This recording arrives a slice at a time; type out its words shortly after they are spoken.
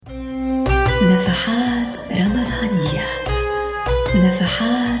نفحات رمضانية.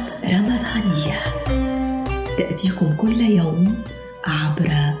 نفحات رمضانية تأتيكم كل يوم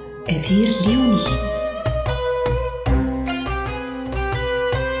عبر أثير ليوني.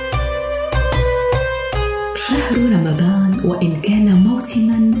 شهر رمضان وإن كان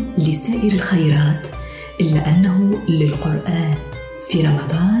موسما لسائر الخيرات، إلا أنه للقرآن في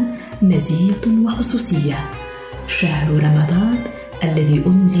رمضان مزية وخصوصية. شهر رمضان الذي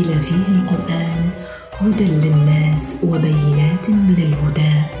أنزل فيه القرآن هدى للناس وبينات من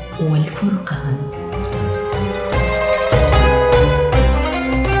الهدى والفرقان.